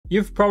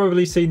You've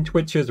probably seen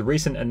Twitch's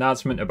recent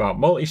announcement about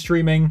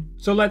multi-streaming,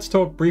 so let's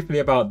talk briefly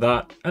about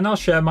that, and I'll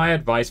share my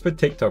advice for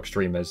TikTok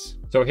streamers.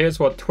 So here's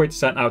what Twitch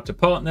sent out to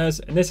partners,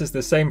 and this is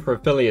the same for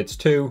affiliates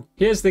too.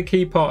 Here's the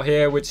key part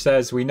here which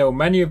says, we know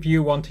many of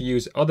you want to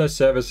use other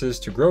services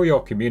to grow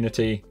your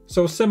community,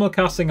 so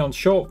simulcasting on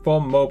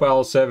short-form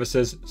mobile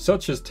services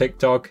such as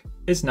TikTok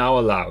is now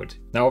allowed.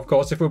 Now of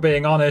course, if we're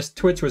being honest,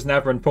 Twitch was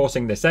never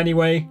enforcing this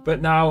anyway,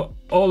 but now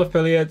all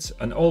affiliates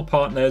and all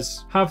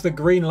partners have the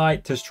green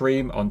light to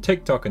stream on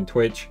TikTok and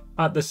Twitch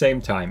at the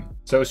same time.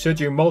 So should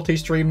you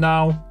multi-stream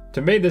now?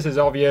 To me, this is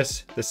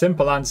obvious. The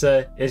simple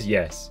answer is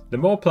yes. The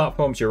more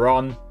platforms you're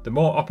on, the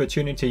more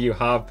opportunity you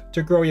have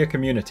to grow your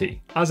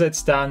community. As it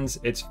stands,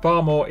 it's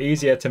far more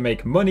easier to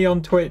make money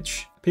on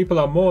Twitch. People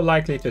are more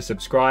likely to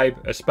subscribe,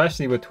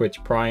 especially with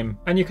Twitch Prime,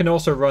 and you can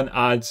also run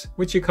ads,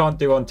 which you can't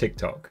do on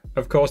TikTok.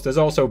 Of course, there's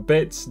also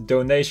bits,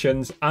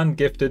 donations, and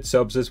gifted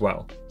subs as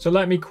well. So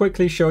let me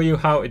quickly show you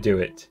how to do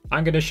it.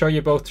 I'm going to show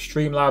you both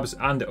Streamlabs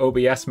and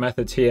OBS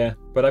methods here,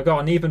 but I've got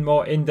an even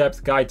more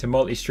in-depth guide to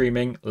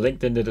multi-streaming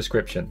linked in the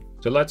description.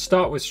 So let's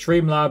start with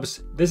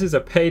Streamlabs. This is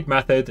a paid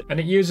method, and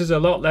it uses a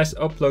lot less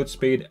upload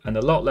speed and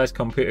a lot less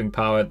computing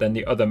power than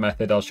the other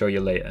method I'll show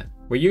you later.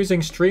 We're using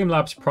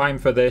Streamlabs Prime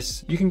for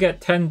this. You can get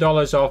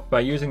 $10 off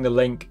by using the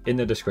link in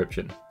the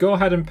description. Go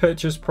ahead and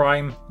purchase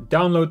Prime,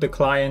 download the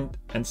client,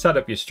 and set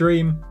up your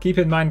stream. Keep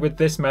in mind with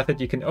this method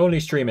you can only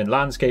stream in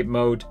landscape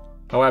mode.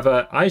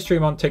 However, I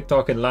stream on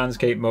TikTok in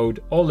landscape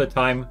mode all the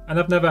time, and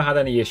I've never had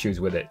any issues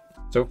with it.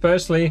 So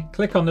firstly,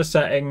 click on the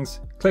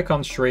settings, click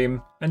on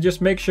stream, and just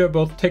make sure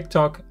both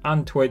TikTok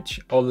and Twitch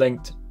are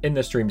linked in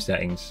the stream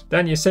settings.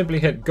 Then you simply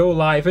hit go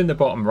live in the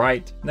bottom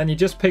right, and then you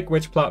just pick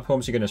which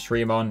platforms you're going to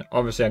stream on.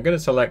 Obviously I'm going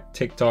to select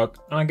TikTok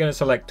and I'm going to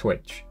select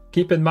Twitch.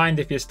 Keep in mind,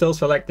 if you're still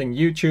selecting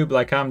YouTube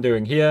like I'm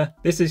doing here,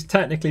 this is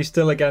technically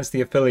still against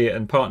the affiliate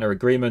and partner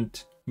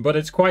agreement, but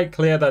it's quite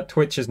clear that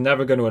Twitch is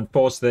never going to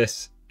enforce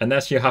this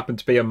unless you happen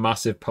to be a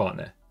massive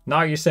partner.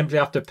 Now you simply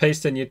have to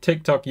paste in your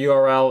TikTok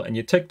URL and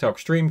your TikTok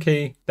stream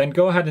key, then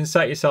go ahead and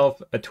set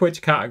yourself a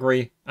Twitch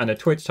category and a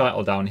Twitch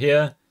title down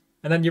here,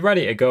 and then you're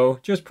ready to go.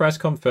 Just press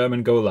confirm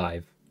and go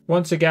live.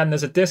 Once again,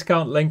 there's a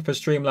discount link for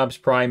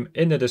Streamlabs Prime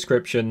in the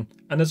description,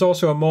 and there's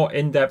also a more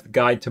in-depth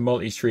guide to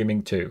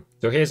multi-streaming too.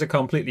 So here's a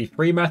completely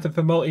free method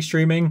for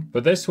multi-streaming.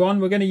 For this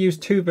one, we're going to use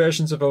two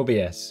versions of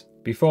OBS.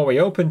 Before we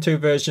open two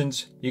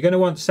versions, you're going to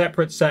want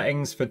separate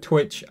settings for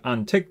Twitch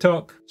and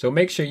TikTok. So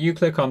make sure you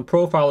click on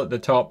profile at the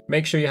top.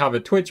 Make sure you have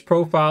a Twitch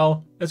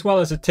profile as well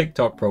as a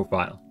TikTok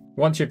profile.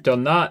 Once you've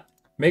done that,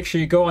 make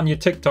sure you go on your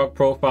TikTok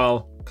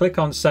profile, click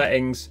on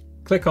settings,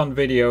 click on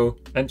video,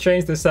 and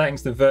change the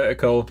settings to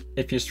vertical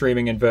if you're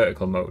streaming in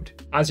vertical mode.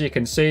 As you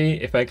can see,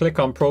 if I click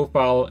on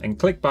profile and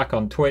click back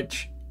on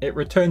Twitch, it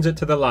returns it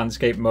to the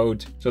landscape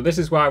mode. So this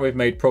is why we've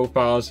made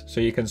profiles,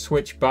 so you can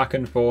switch back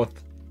and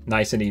forth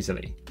nice and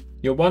easily.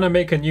 You'll want to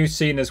make a new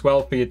scene as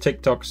well for your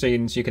TikTok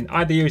scenes. You can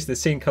either use the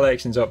scene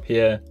collections up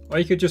here, or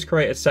you could just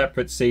create a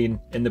separate scene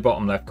in the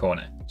bottom left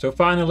corner. So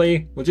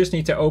finally, we'll just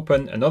need to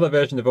open another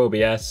version of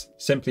OBS.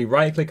 Simply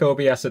right click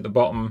OBS at the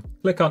bottom,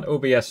 click on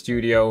OBS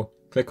Studio,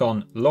 click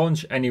on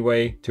Launch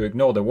Anyway to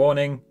ignore the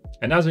warning.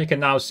 And as you can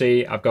now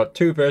see, I've got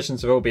two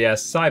versions of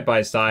OBS side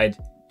by side.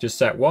 Just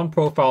set one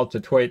profile to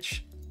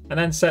Twitch, and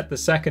then set the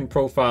second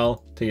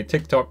profile to your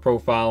TikTok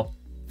profile.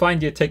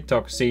 Find your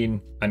TikTok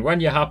scene, and when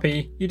you're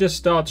happy, you just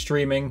start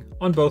streaming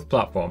on both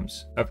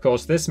platforms. Of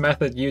course, this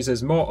method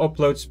uses more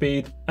upload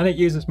speed and it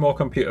uses more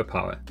computer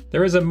power.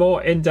 There is a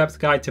more in-depth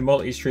guide to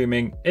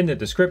multi-streaming in the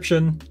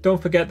description.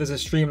 Don't forget there's a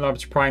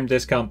Streamlabs Prime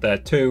discount there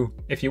too.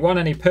 If you want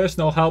any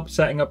personal help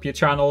setting up your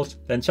channels,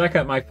 then check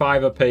out my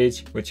Fiverr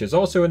page, which is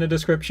also in the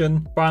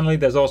description. Finally,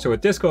 there's also a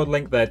Discord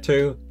link there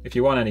too if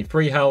you want any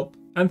free help.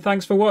 And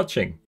thanks for watching.